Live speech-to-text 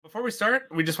Before we start,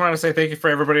 we just wanted to say thank you for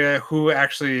everybody who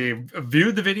actually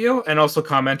viewed the video and also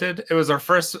commented. It was our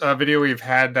first video we've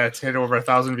had that's hit over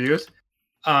 1,000 views.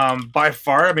 By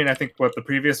far, I mean, I think what the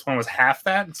previous one was half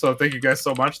that. So thank you guys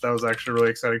so much. That was actually really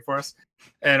exciting for us.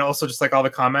 And also just like all the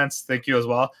comments, thank you as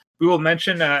well. We will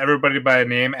mention everybody by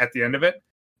name at the end of it.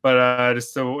 But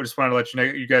just wanted to let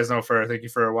you guys know thank you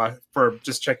for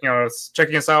just checking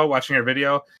us out, watching our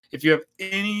video. If you have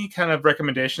any kind of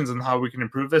recommendations on how we can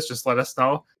improve this, just let us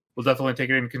know. We'll definitely take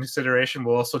it into consideration.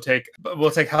 We'll take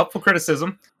helpful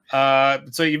criticism.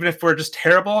 So even if we're just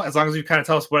terrible, as long as you kind of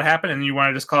tell us what happened and you want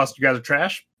to just call us you guys are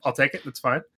trash, I'll take it. That's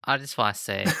fine. I just want to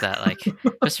say that, like,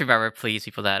 just remember, please,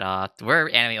 people, that we're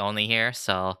anime only here.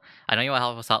 So I know you want to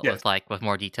help us out with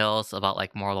more details about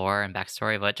like more lore and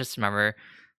backstory, but just remember,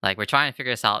 like, we're trying to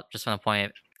figure this out just from the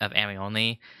point of anime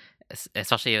only,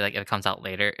 especially like if it comes out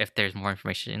later, if there's more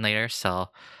information later. So,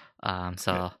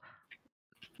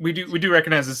 we do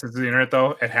recognize this is the internet,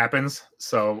 though. It happens.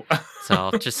 So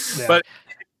just but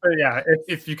yeah,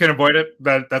 if you can avoid it,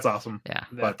 that's awesome. Yeah,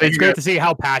 but it's great to see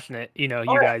how passionate you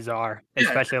guys are,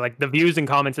 especially like the views and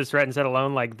comments this thread and set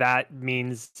alone. Like that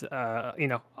means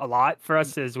a lot for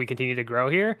us as we continue to grow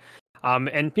here.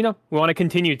 And we want to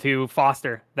continue to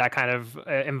foster that kind of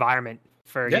environment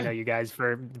for you guys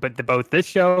both this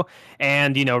show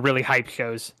and really hype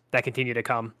shows that continue to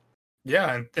come.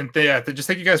 Yeah, and just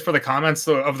thank you guys for the comments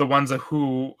of the ones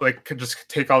who like could just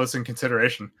take all this in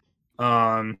consideration.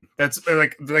 That's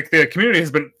like the community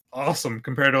has been awesome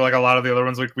compared to like a lot of the other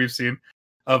ones like we've seen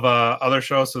of other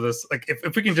shows. So this, like,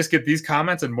 if we can just get these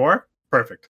comments and more,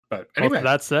 perfect. But anyway, well,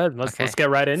 that said, let's get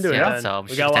right into it. So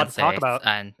we got a lot to talk about.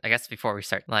 And I guess before we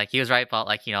start, like, he was right about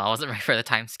like I wasn't ready for the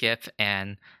time skip,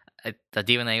 and the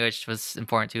demon language was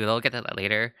important too. They'll get to that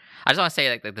later. I just want to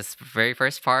say like this very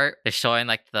first part is showing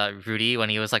like the Rudy when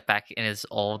he was like back in his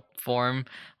old form.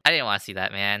 I didn't want to see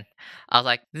that, man. I was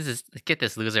like, get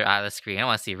this loser out of the screen. I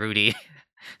want to see Rudy.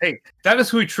 Hey, that is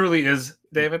who he truly is,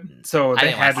 David. So they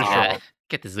had to show.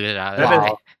 Get this loser out of the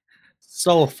screen.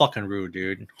 So fucking rude,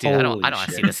 dude. Dude, I don't want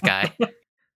to see this guy.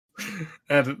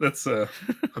 That's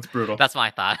brutal. That's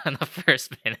my thought in the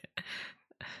first minute.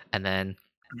 And then,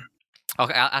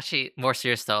 okay, actually, more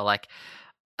serious though. Like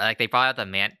they brought out the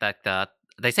man,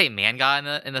 they say man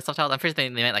god in the subtitle. I'm pretty sure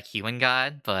they meant like human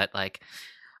god, but like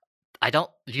I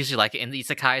don't usually like it in the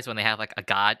isekais when they have like a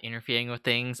god interfering with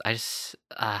things. I just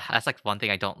that's like one thing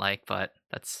I don't like, but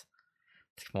that's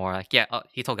more like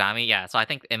Hitogami. Yeah, so I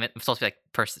think it's supposed to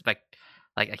be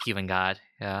like a human god.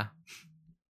 Yeah.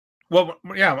 Well,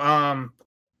 yeah.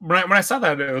 When I saw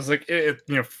that, it was like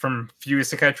from few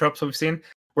isekai tropes we've seen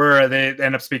where they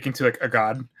end up speaking to like a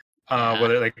god.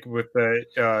 Whether like with the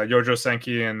Yojo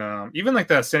Senki and even like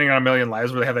the Standing on a Million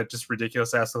Lives where they have that just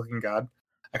ridiculous ass looking god.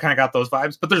 I kind of got those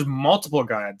vibes, but there's multiple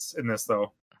gods in this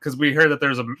though, because we heard that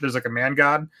there's like a man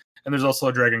god and there's also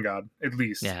a dragon god, at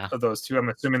least of those two. I'm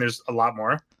assuming there's a lot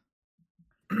more.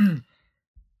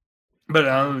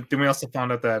 But then we also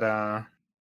found out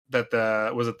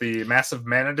that was it the massive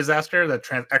mana disaster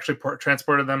that actually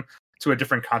transported them to a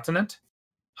different continent,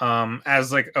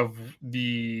 as like of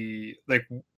the like.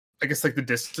 I guess like the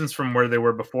distance from where they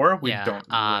were before, we don't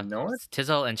really know it.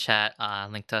 Tizzle in chat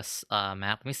linked us a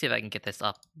map. Let me see if I can get this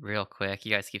up real quick.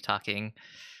 You guys keep talking.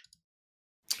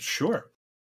 Sure.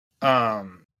 I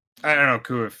don't know,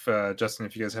 Ku, if Justin,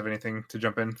 if you guys have anything to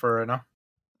jump in for right now.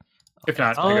 Okay, if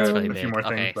not, I got really a few more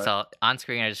things. Okay, so on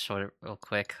screen I just showed it real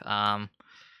quick. Let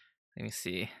me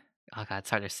see. Oh god, it's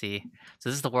hard to see. So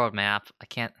this is the world map. I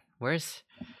can't. Where's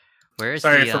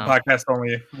Sorry, for podcast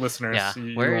only listeners. Yeah,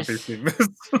 you won't be seeing this.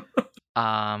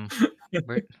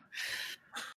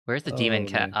 Where's the demon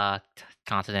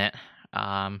continent?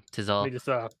 Tizzle. Let me just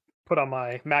put on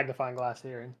my magnifying glass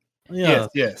here.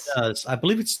 Yes. I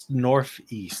believe it's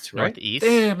northeast, right? Northeast.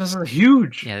 Damn, this is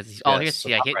huge. Yeah.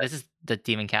 This is the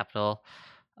demon capital.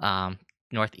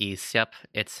 Northeast. Yep,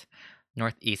 it's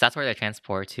northeast. That's where they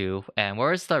transport to. And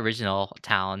where's the original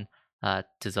town?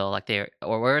 Tizzle, like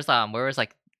where's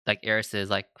like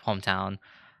Eris's like hometown?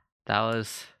 That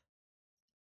was.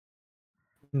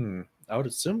 I would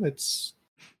assume it's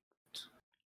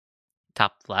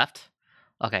top left.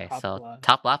 Okay,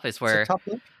 top left is where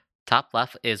top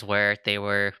left is where they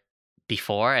were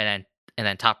before, and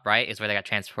then top right is where they got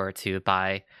transferred to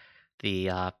by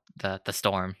the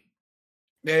storm.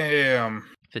 Damn.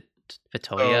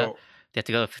 Vitoria. So, they have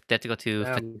to go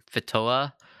to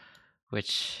Vitoa,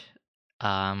 which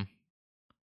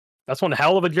that's one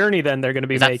hell of a journey. Then they're going to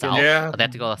be making. South? Yeah, they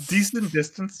have to go decent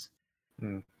distance.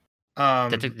 They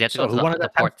have to go to the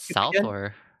port south,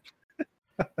 or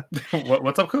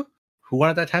what's up, Ku? Who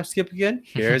wanted that time skip again?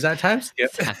 Here's that time skip.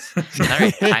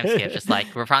 Another time skip. Just like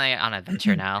we're probably on an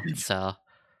adventure now. So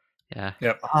yeah,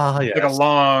 Yep. Ah, Like a yes.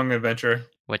 long adventure.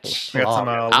 which We got some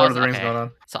Oh, Lord of the was- Rings okay. going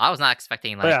on. so I was not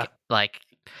expecting Oh, yeah. like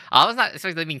I was not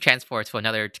expecting being transported to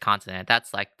another continent. That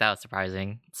was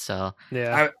surprising. So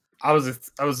Yeah. I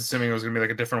was assuming it was gonna be like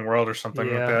a different world or something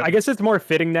like that. I guess it's more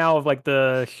fitting now of like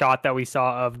the shot that we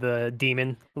saw of the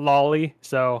demon lolly.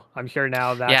 So I'm sure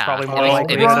now that's yeah, probably it more makes,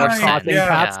 likely it that makes they're more sense. crossing Yeah.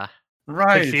 paths. Yeah. 'Cause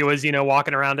Right. she was,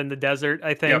 walking around in the desert,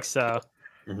 I think. Yep. So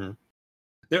Mhm.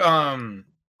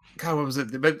 God, what was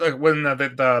it? But like when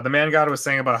the man god was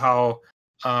saying about how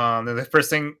the first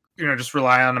thing, just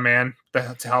rely on a man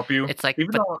to help you. It's like,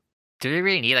 even but though do we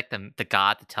really need like the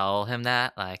god to tell him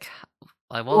that? Like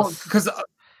what well, was- because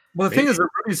the thing is, that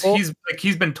Well-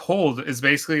 he's been told is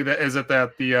basically that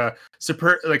the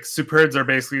superds are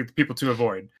basically the people to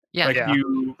avoid. yeah, Like Yeah.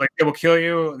 they will kill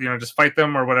you. Just fight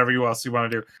them or whatever else you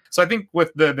want to do. So I think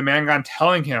with the man god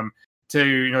telling him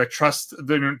to trust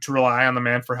to rely on the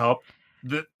man for help,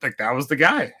 that was the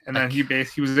guy. And then he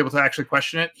was able to actually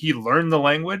question it. He learned the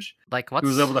language. like what's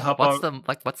was able to help what's out.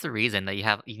 what's the reason that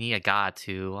you need a god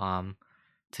to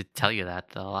tell you that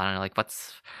though? I don't know. Like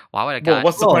why would a god? Well,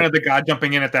 what's the Well- point of the god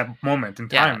jumping in at that moment in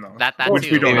Yeah, time, though? that which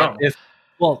we too. don't Yeah.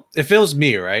 know. If it was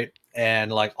me, right,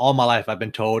 and like all my life I've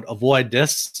been told avoid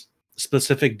this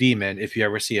specific demon if you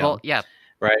ever see him, Well, yeah,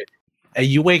 right, and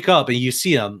you wake up and you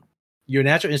see him, your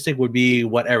natural instinct would be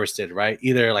what Eris did, right?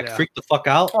 Either like Yeah. freak the fuck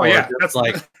out, Oh or yeah, just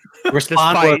like just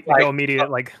respond fight, with like go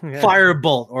immediate, like fire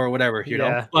bolt or whatever, you know.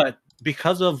 Yeah. But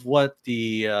because of what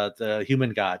the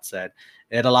human god said,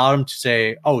 it allowed him to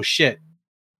say, "Oh shit,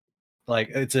 like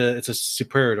it's a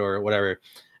superb or whatever."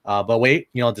 But wait,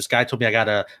 this guy told me I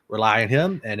gotta rely on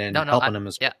him and then no, helping him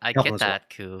as yeah, I help him get as well. that,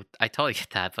 Ku. I totally get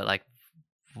that, but like,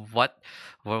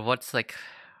 what's like,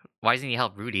 why doesn't he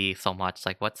help Rudy so much?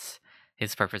 Like, what's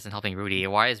his purpose in helping Rudy?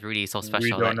 Why is Rudy so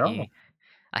special? don't that know. he,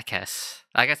 I guess.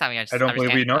 I mean, I don't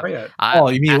believe we know yet. Oh,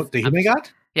 you mean the human god?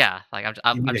 Yeah, like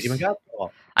You mean the human god?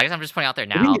 Oh, I guess I'm just putting out there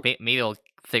What do you now. Maybe we'll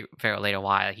figure out later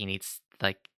why he needs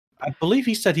like. I believe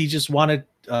he said he just wanted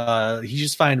he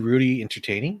just find Rudy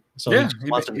entertaining, so Yeah, he just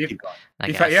wants him to keep going. I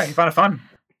He guess. found it fun.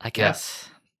 I guess.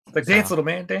 Like, dance, So- little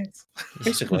man, dance.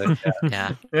 Basically,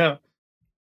 Yeah. Yeah.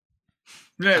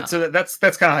 Yeah. So that's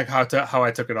kind of like how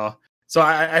I took it all. So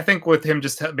I think with him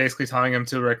just basically telling him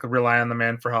to rely on the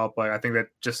man for help, like I think that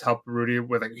just helped Rudy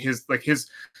with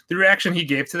the reaction he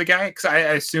gave to the guy. Because I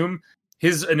assume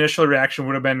his initial reaction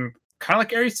would have been kind of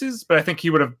like Ares's, but I think he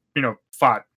would have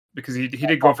fought because he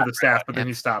did go for the staff, but then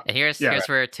he stopped. And here's Yeah.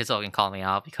 where Tizzle can call me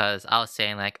out because I was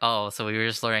saying like, oh, so we were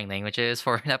just learning languages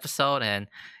for an episode, and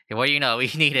what do you know, we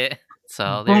need it.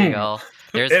 So there you Boom. go.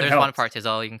 There's It one helps. part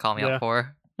Tizzle you can call me Yeah. out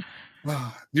for.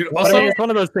 Dude, But I also, mean, it's one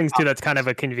of those things too that's kind of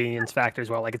a convenience factor as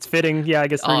well. Like it's fitting, yeah, I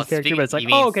guess for his character, speaking- but it's like, you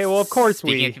mean okay, well, of course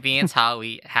speaking of we. convenience, how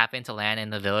we happen to land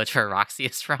in the village where Roxy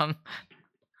is from.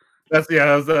 that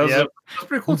was Yep.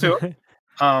 pretty cool too.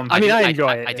 I mean, do I like-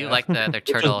 enjoy it, I do yeah. like their was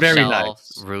turtle very shell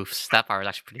nice. roofs. That part was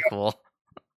actually pretty cool.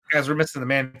 Guys, we're missing the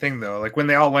main thing though. Like when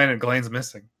they all landed, Glenn's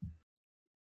missing.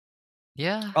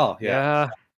 Yeah. oh yeah,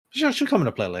 Yeah, she'll come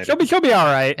into play later. she'll be all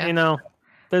right. Yeah.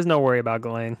 There's no worry about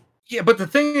Ghislaine. Yeah, but the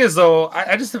thing is, though,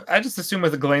 I just assume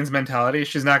with Glenn's mentality,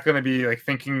 she's not going to be like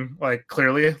thinking like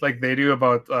clearly like they do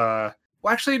about. Well,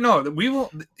 actually, no. We will.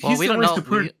 Well, He's we the don't only know.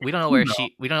 super. We don't know where know.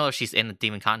 we don't know if she's in the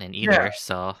demon continent either. Yeah.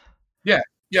 So Yeah,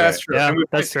 that's true. Yeah, And we've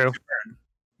that's only true. seen Superd.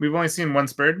 We've only seen one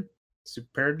Spurd.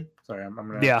 Superd. Sorry, I'm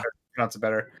gonna Yeah. pronounce it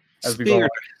better as we go. Spirit. along.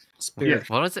 Spirit.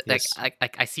 what was it Yes. like?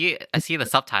 I see the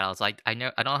subtitles. Like I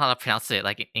don't know how to pronounce it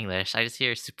like in English. I just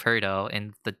hear Superdo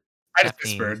in the I just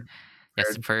Japanese. Spurd. Yeah,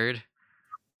 Spurd.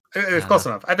 Superd. It's close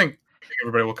enough. I think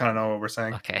everybody will kind of know what we're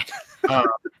saying. Okay.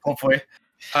 Hopefully.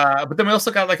 But then we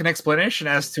also got like an explanation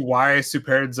as to why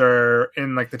Superds are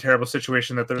in like the terrible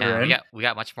situation that they're Yeah, in. we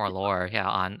got much more lore. Yeah,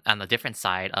 on the different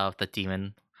side of the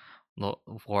demon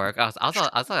war. I was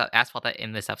gonna ask about that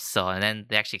in this episode, and then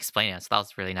they actually explained it. So that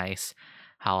was really nice.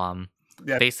 How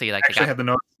Yeah, basically like Actually, had the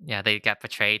note they got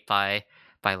betrayed by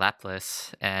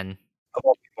Lapis, and of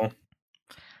all people.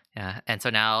 yeah, and so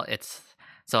now it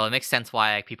makes sense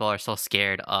why like, people are so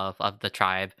scared of the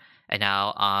tribe, and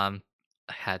now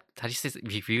how do you say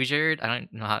refugied? I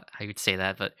don't know how you'd say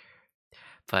that, but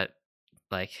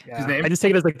like His name? I just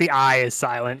take it as like the I is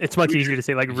silent. It's much easier to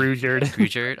say like Rugered.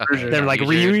 refugied. Okay, They're like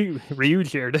refugied.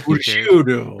 Ryugered.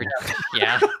 Bushudo.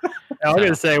 Yeah. I was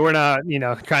gonna say we're not,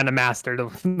 trying to master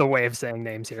the way of saying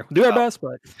names here. We'll do our best,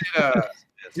 but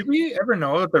Did we ever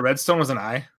know that the redstone was an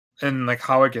eye? and like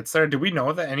how it gets there. Do we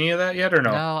know that any of that yet or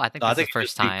no? No, I think No, I this is think the it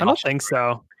first just be I time. don't think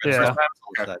so. First Yeah. time?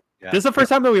 Okay. Yeah. This is the first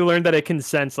time that we learned that it can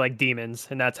sense like demons,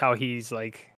 and that's how he's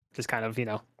like just kind of Okay,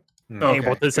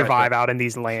 able to gotcha. survive out in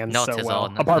these lands No, so Tizzle, well.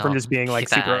 no, Apart from no. just being like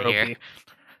Get that super outta here. OP.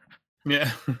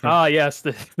 Yeah. Ah, yes,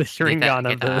 the Get Sharingan that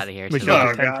of the outta here,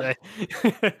 Mushoku Tizzle.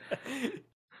 Tensei.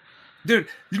 Dude,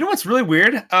 you know what's really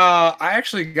weird? I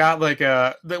actually got like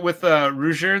with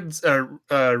Ruijerd's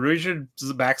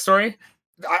backstory.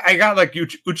 I got like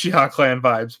Uchiha clan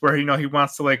vibes, where he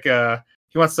wants to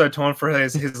he wants to atone for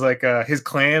his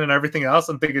clan and everything else.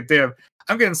 I'm thinking, damn,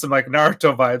 I'm getting some like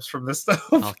Naruto vibes from this stuff.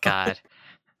 Oh God.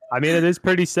 I mean, it is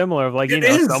pretty similar. Of like, It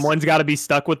is. someone's got to be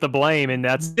stuck with the blame, and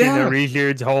that's Yeah.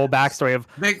 Rijerd's whole backstory of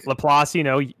They, Laplace.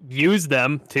 Used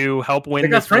them to help win They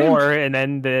got this framed. war, and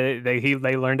then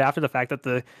they learned after the fact that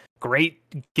the great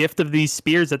gift of these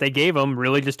spears that they gave them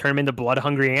really just turn them into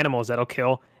blood-hungry animals that'll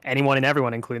kill anyone and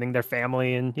everyone, including their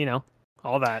family and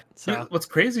all that. So Dude, what's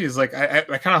crazy is like I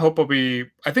kind of hope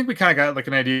I think we kind of got like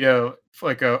an idea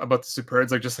like about the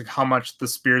Superds, like just like how much the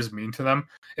spears mean to them.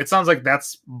 It sounds like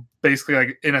that's basically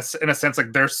like in a sense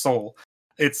like their soul.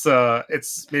 It's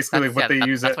basically like what they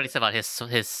use. That's what he said about his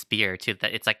spear too.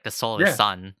 That it's like the soul of Yeah. his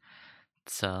son.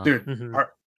 So Dude, Mhm.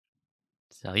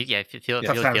 so yeah, feel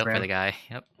Tough times, for man. the guy.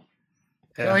 Yep.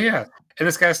 hell yeah. And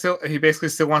this guy he basically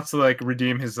still wants to like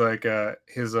redeem his like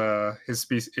his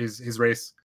species, his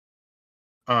race.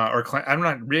 Or clan. I'm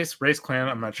not race clan.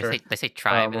 I'm not sure. They say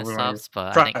tribe what and we wanna stuff,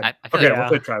 but Tribe. I feel Okay, like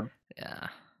we'll say tribe. yeah.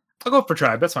 I'll go for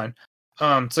tribe. That's fine.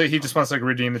 So he just wants to like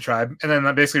redeem the tribe, and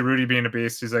then basically Rudy being a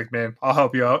beast, he's like, "Man, I'll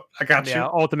help you out. I got yeah, you."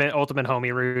 ultimate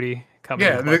homie Rudy coming.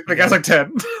 Yeah, in the clutch guy's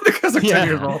again. like 10. The guy's like 10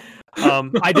 years Yeah. old.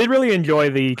 I did really enjoy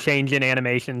the change in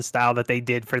animation style that they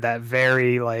did for that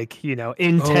very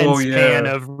intense yeah. pan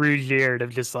of Rougierd of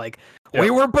just like we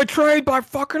Yeah. were betrayed by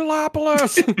fucking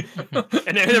Laplace,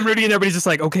 and then Rudy and everybody's just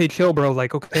like, okay, chill, bro.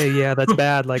 Like, okay, yeah, that's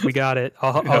bad. Like, we got it.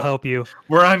 I'll Yeah. help you.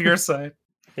 We're on your side.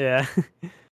 Yeah,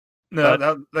 No,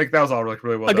 But- that was all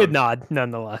really well a done. good nod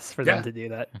nonetheless for Yeah. them to do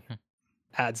that. Mhm.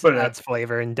 Adds But, adds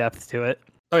flavor and depth to it.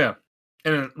 Oh yeah,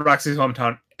 and in Roxy's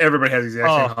hometown, everybody has the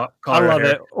exact same I color love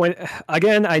hair. it. When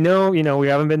again, I know we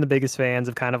haven't been the biggest fans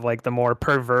of kind of like the more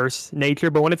perverse nature,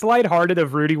 but when it's lighthearted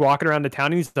of Rudy walking around the town,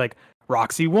 and he's like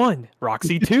Roxy 1,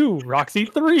 Roxy 2, Roxy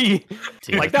 3,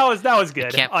 Dude, like that was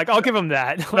good. can't- Like I'll give him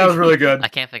that. That was really good. I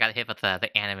can't think I got hit with the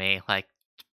anime like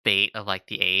bait of like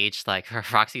the age. Like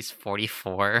Roxy's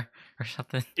 44 or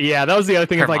something. Yeah, that was the other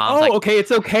thing Her of like, mom's oh, like- okay,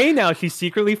 it's okay now. She's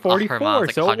secretly her 44, mom's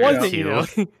like so it wasn't,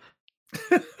 102.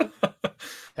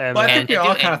 And, Well, I think we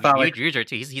all kinda thought, like- Ryuger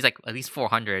too. He's like at least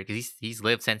 400 because he's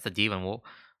lived since the Demon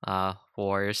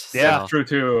Wars. Yeah, so True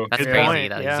too. that's Good crazy. point,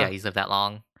 That yeah. he's lived that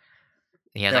long.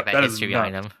 He has Yeah, like that that is history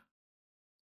behind nuts. him.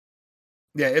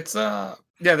 Yeah, it's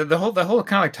the whole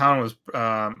kind of like town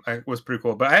was pretty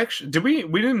cool. But I actually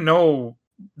we didn't know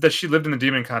that she lived in the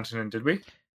demon continent, did we?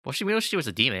 Well, we know she was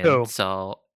a demon, Who?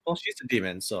 so Well, she's a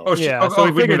demon, so Oh, she- yeah, oh, so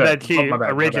we we knew figured that she Oh, my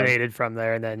bad. originated from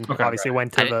there, and then Okay, obviously right.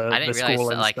 went to I didn't the realize school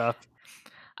that, and like, stuff.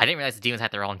 I didn't realize the demons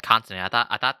had their own continent.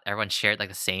 I thought everyone shared like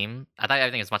the same. I thought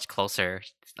everything was much closer.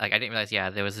 Like I didn't realize,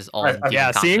 there was his own. I- demon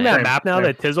Yeah, seeing continent. that Same, map now same.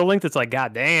 that Tizzle linked, it's like,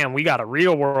 god damn, we got a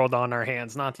real world on our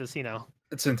hands, not just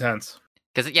It's intense.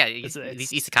 Because It's- these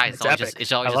it's- isekais it's always just epic.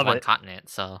 it's always I just love one it. continent.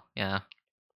 So yeah.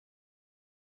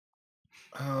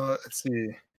 Let's see.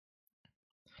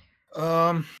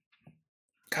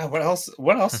 God, what else?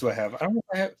 What else do I have? I don't know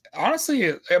if I have.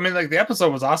 Honestly, I mean, like the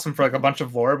episode was awesome for like a bunch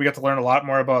of lore. We got to learn a lot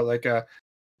more about like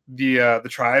the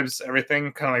tribes,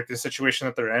 everything, kind of like the situation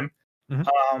that they're in. Mhm.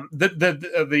 The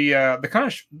kind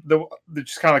of the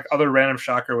just kind of like other random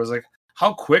shocker was like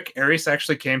how quick Ares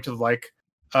actually came to like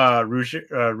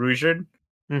Ruijerd.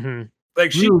 Mm-hmm.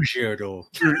 Like she Rougier.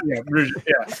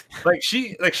 yeah. Like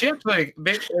she actually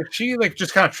she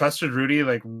just kind of trusted Rudy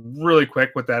like really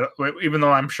quick with that. Even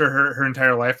though I'm sure her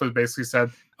entire life was basically said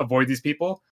avoid these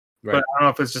people. Right. But I don't know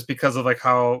if it's just because of like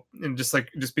how and just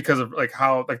because of like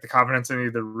how like the confidence in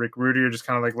either Rick Rudy or just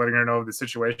kind of like letting her know the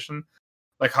situation,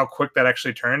 like how quick that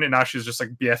actually turned, and now she's just like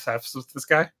BFFs with this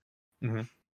guy.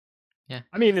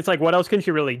 I mean, it's like, what else can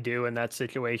she really do in that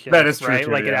situation? That is true, right?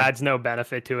 too, Like, it yeah. adds no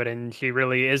benefit to it, and she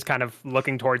really is kind of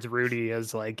looking towards Rudy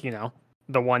as like,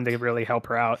 the one to really help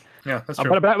her out. Yeah, that's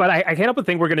true. But I can't help but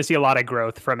think we're going to see a lot of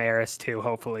growth from Eris too,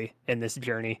 hopefully, in this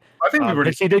journey. I think we were.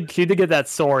 'Cause she did get that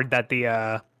sword that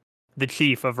the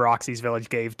chief of Roxy's village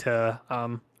gave to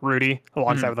Rudy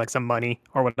alongside with like some money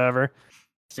or whatever.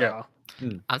 So, Yeah.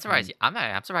 I'm surprised.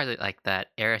 I'm surprised like that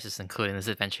Eris is included in this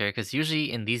adventure because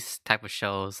usually in these type of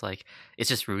shows, like it's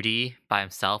just Rudy by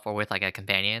himself or with like a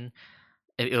companion.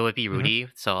 it would be Mhm. Rudy.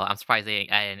 So I'm surprised they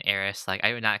added an Eris. Like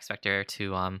I would not expect her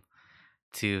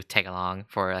to tag along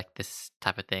for like this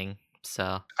type of thing.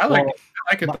 So I like Well, it.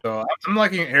 I like it my- though. I'm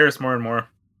liking Eris more and more.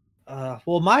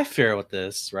 well, my fear with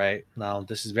this, right now,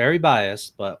 this is very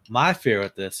biased, but my fear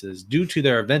with this is due to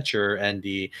their adventure and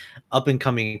the up and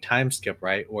coming time skip,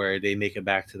 right, where they make it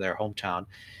back to their hometown.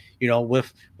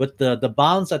 With the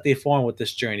bonds that they form with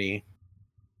this journey,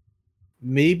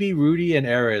 maybe Rudy and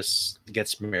Eris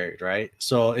gets married, right?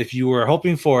 So if you were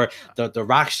hoping for the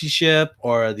Roxy ship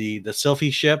or the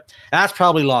Sylphie ship, that's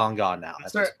probably long gone now.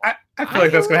 at So this I feel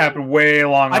like that's gonna happen way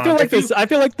long. I feel on. like If you- this. I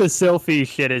feel like the Sylphie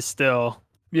shit is still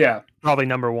Yeah, probably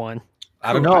number one.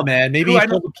 I don't Who- know, man. Maybe who he I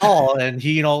pulled a Paul and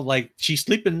he, like she's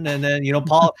sleeping, and then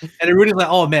Paul, and then Rudy's like,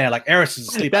 "Oh man, like Eris is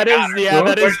asleep." That I is, got her. yeah,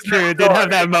 that Where's is true. It did have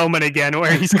that moment again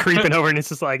where he's creeping over and it's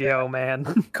just like, yo, man.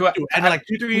 cool. And like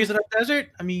 2-3 years in the desert.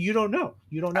 I mean, you don't know.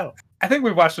 You don't know. I think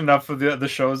we've watched enough of the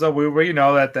shows though. We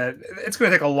know that it's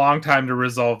going to take a long time to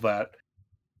resolve that.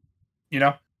 You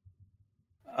know,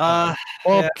 Well,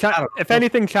 Yeah, I don't if know.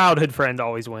 anything, childhood friend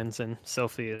always wins, and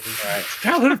Sophie is. Right.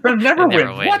 childhood friend never they win.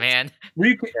 never win, What? man.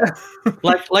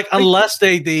 Like unless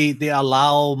they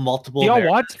allow multiple. Do y'all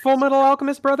marriages. watch Full Metal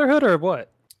Alchemist Brotherhood or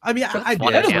what? I mean, I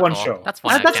One That is did. one example. show. That's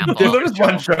one That's a example. different There's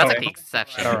one show. That's like the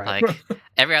exception. All right. Like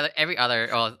every other,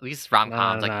 or at least rom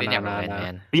coms, like they never win,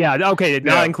 man. Yeah, okay, Yeah.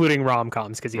 not including rom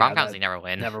coms because Rom coms they never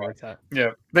win. never works out.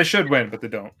 Yeah, they should win, but they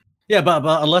don't. Yeah, but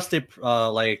unless they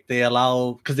they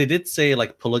allow, because they did say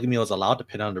like polygamy was allowed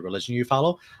depending on the religion you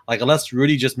follow. Like unless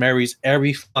Rudy just marries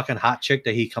every fucking hot chick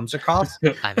that he comes across,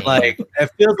 I mean, like it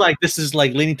feels like this is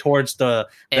like leaning towards the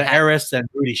it, ha- Eris and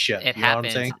Rudy shit. it You know what I'm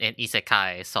happens saying? in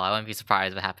isekai, so I wouldn't be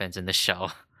surprised if it happens in this show.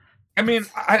 I mean,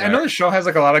 I know the show has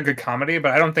like a lot of good comedy,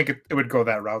 but I don't think it would go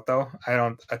that route though.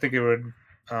 I think it would.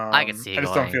 I can see it I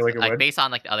just going. don't feel like it would. Based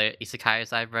on like the other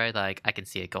isekais I've read, like I can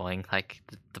see it going like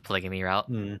the polygamy route.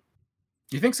 Hmm.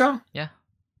 You think so? Yeah.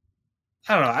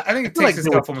 I don't know. I think it feel takes like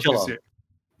they itself would almost kill too him. serious.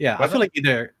 Yeah, I What's feel that? like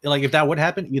either like if that would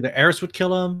happen, either Eris would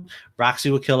kill him,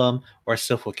 Roxy would kill him, or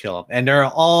Sif would kill him, and they're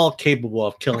all capable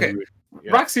of killing Okay. Rudy.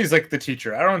 Yeah. Roxy's like the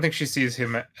teacher. I don't think she sees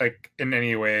him like in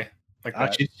any way like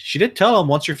that. She did tell him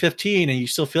once you're 15 and you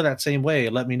still feel that same way,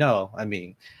 let me know. I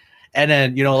mean, and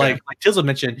then like Tizzle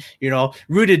mentioned,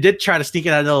 Rudy did try to sneak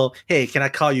in a little, hey, can I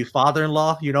call you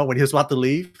father-in-law? When he was about to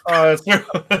leave. Oh,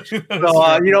 that's true.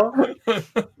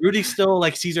 So Rudy still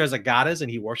like sees her as a goddess and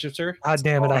he worships her. God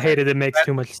damn it, I hate it. It makes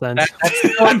too much sense. That's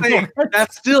still a thing.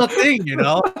 That's still a thing,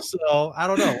 So I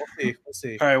don't know. We'll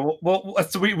see. All right. Well,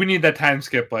 so we need that time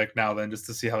skip like now then, just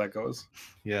to see how that goes.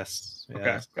 Yes.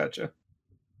 Okay, gotcha.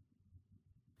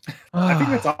 I think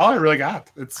that's all I really got.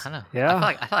 It's. I don't know. Yeah. I feel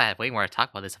like I had way more to talk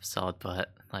about this episode,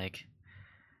 but like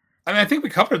I mean, I think we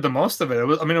covered the most of it. It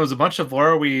was a bunch of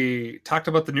lore. We talked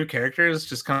about the new characters,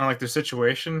 just kind of like their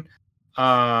situation.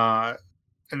 And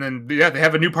then they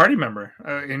have a new party member,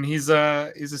 and he's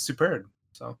a superb.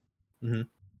 So, Mhm.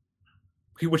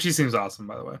 which he seems awesome,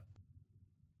 by the way.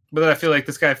 But I feel like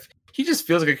this guy, he just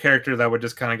feels like a character that would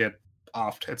just kind of get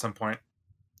offed at some point,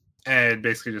 and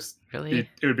basically just really,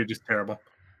 it would be just terrible.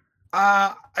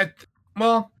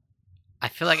 Well, I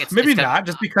feel like it's maybe it's not,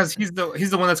 just because he's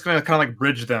the one that's gonna kind of like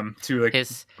bridge them to like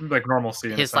his normalcy.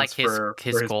 In a his like sense for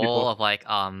his goal people.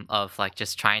 of like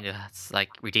just trying to like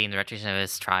redeem the reputation of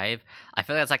his tribe. I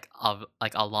feel like it's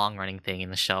like a long running thing in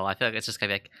the show. I feel like it's just gonna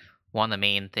be like one of the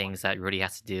main things that Rudy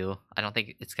has to do. I don't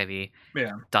think it's gonna be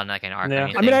done like an arc. Yeah. Or I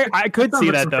anything. mean, I could That see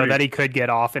looks that though, pretty- that he could get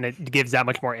off, and it gives that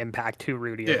much more impact to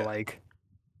Rudy. Yeah. Of like,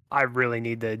 I really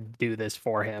need to do this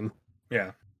for him.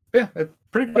 Yeah, it's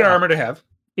pretty good armor to have.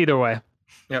 Either way,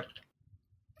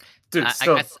 Dude, I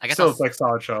still, guess still I'll- it's like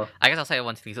solid show. I guess I'll say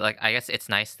one thing. Like, I guess it's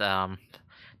nice that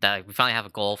we finally have a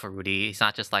goal for Rudy. He's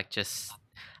not just like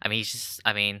I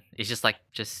mean, he's just like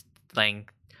just letting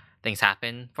things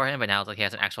happen for him. But now it's like he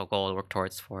has an actual goal to work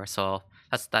towards for. So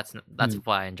that's what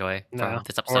I enjoy from no.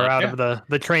 this Or episode. out of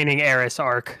the training Eris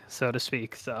arc, so to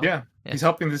speak. So Yeah, Yeah. he's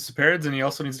helping the Superds, and he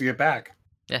also needs to get back.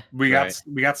 Yeah. we Right.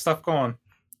 got stuff going.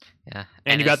 Yeah,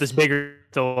 and you got this it's- bigger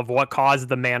deal of what caused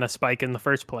the mana spike in the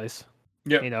first place.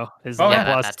 Yep. His Oh, love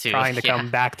yeah, lust that too, trying to yeah. come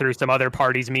back through some other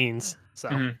party's means. So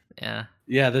Mhm. Yeah,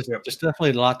 Yeah, there's Yep.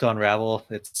 definitely a lot to unravel.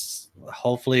 It's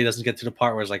hopefully it doesn't get to the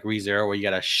part where it's like ReZero where you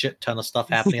got a shit ton of stuff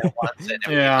happening at once. And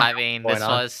Yeah, I mean, Going this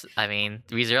on. was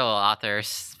ReZero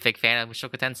author's big fan of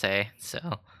Mushoku Tensei, so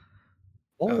oh,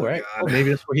 Oh, right. God. Well, maybe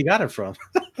that's where he got it from.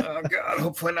 oh god,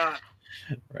 hopefully not.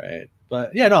 Right.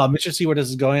 But yeah, no, I'm interested to see where this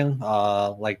is going.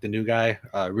 Like the new guy,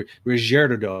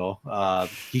 Rigiardo,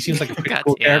 he seems like a pretty God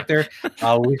cool damn. character.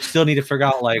 We still need to figure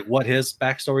out like what his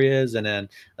backstory is, and then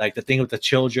like the thing with the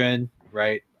children,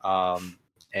 right?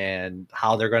 And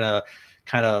how they're gonna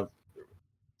kind of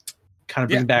Yeah.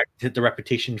 bring back the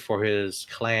reputation for his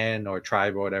clan or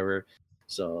tribe or whatever.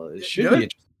 So it should other- be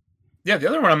interesting. Yeah, the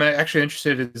other one I'm actually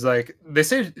interested in is like they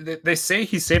say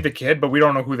he saved a kid, but we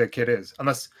don't know who that kid is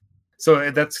unless.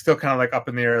 So that's still kind of like up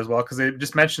in the air as well because they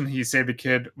just mentioned he saved a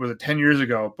kid was it 10 years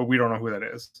ago, but we don't know who that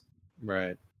is.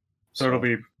 Right. So it'll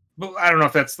be. Well, I don't know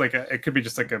if that's like it could be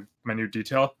just like a minute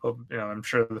detail. But, you know, I'm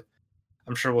sure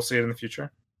we'll see it in the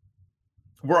future.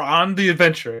 We're on the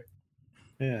adventure.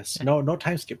 Yes. No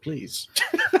time skip, please.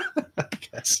 I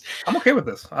guess. I'm okay with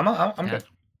this. I'm good.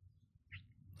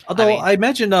 Although I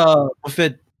imagine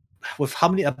with how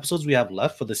many episodes we have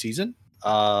left for the season,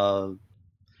 I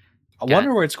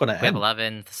wonder where it's going to end. We have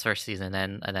 11 this first season,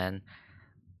 and then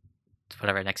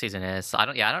whatever next season is. So I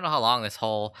don't know how long this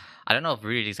whole. I don't know if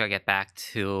Rudy's gonna get back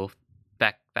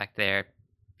there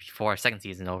before second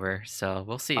season over. So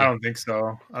we'll see. I don't think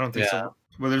so. So.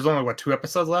 Well, there's only 2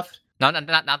 episodes left. No,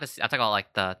 not this. I'm talking about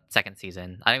like the second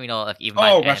season. I don't even know if even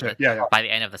gotcha. By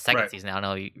the end of the second Right. season, I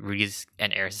don't know Rudy's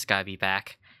and Eris is gotta be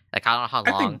back. Like I don't know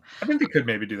how long. I think they could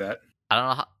maybe do that. I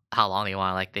don't know how long they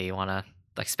want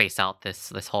to space out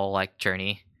this whole like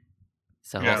journey.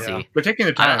 So we'll see. They're taking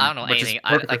their time. I don't know which is anything.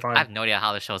 perfectly I fine. have no idea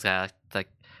how the show's gonna like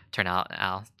turn out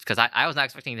now because I was not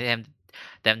expecting them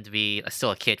to be still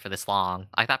a kid for this long.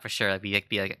 I thought for sure it'd be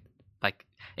like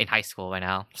in high school right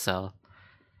now. So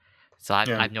I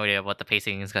have no idea what the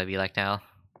pacing is gonna be like now.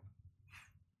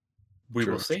 We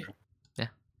will see. Yeah,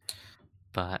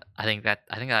 but I think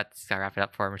that's gotta wrap it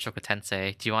up for Mushoku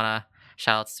Tensei. Do you wanna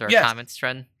shout outs to our comments,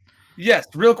 Tren? Yes,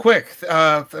 real quick. For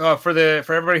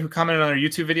everybody who commented on our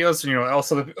YouTube videos, you know,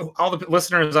 also all the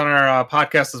listeners on our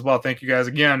podcast as well. Thank you guys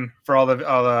again for all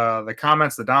the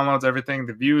comments, the downloads, everything,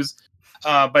 the views.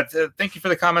 But thank you for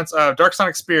the comments. Dark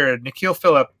Sonic Spirit, Nikhil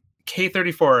Phillip,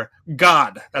 K34,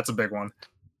 God, that's a big one.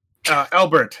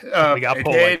 Albert,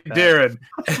 Darren,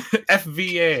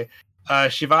 FVA,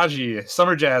 Shivaji,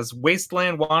 Summer Jazz,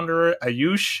 Wasteland Wanderer,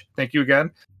 Ayush. Thank you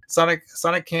again.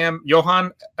 Sonic Cam,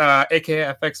 Johan,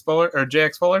 aka FX Fuller or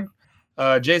JX Fuller,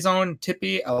 J-Zone,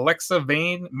 Tippy, Alexa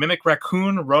Vane, Mimic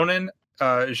Raccoon, Ronan,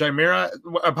 Jaimira.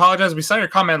 Apologize, we saw your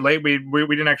comment late. We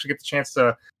didn't actually get the chance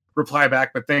to reply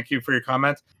back, but thank you for your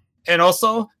comment. And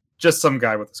also, just some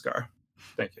guy with a scar.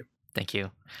 Thank you. Thank you.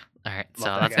 All right, so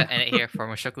that's gonna end it here for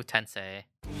Mushoku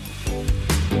Tensei.